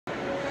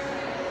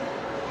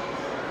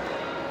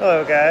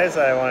Hello guys,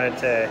 I wanted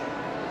to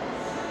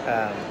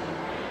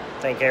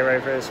thank everybody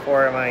for the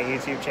support on my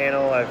YouTube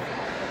channel.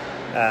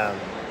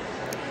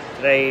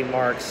 Today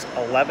marks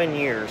 11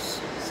 years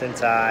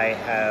since I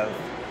have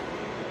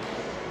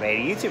made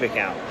a YouTube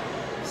account.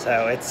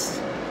 So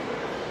it's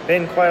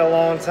been quite a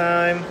long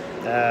time.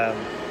 A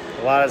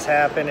lot has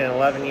happened in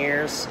 11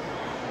 years.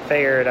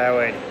 Figured I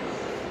would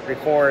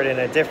record in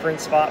a different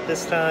spot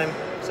this time.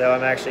 So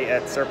I'm actually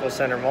at Circle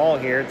Center Mall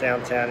here,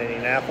 downtown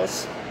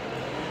Indianapolis.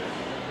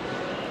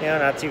 You know,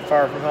 not too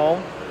far from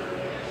home.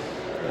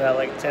 About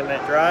like a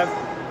 10-minute drive.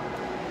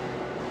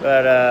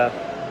 But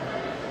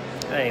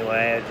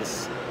anyway, I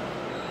just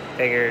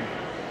figured,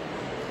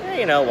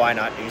 you know, why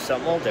not do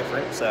something a little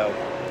different? So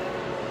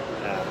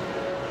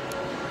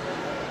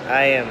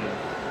I've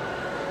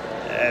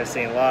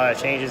seen a lot of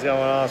changes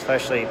going on,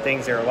 especially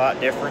things are a lot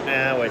different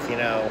now with, you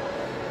know,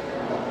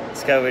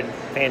 this COVID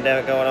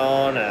pandemic going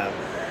on.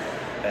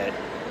 But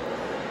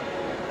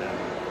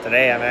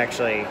today I'm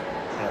actually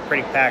in a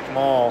pretty packed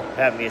mall. It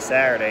happened to be a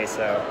Saturday,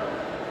 so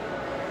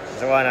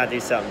why not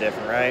do something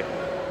different, right?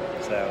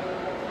 So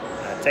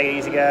take it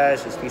easy,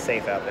 guys. Just be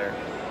safe out there.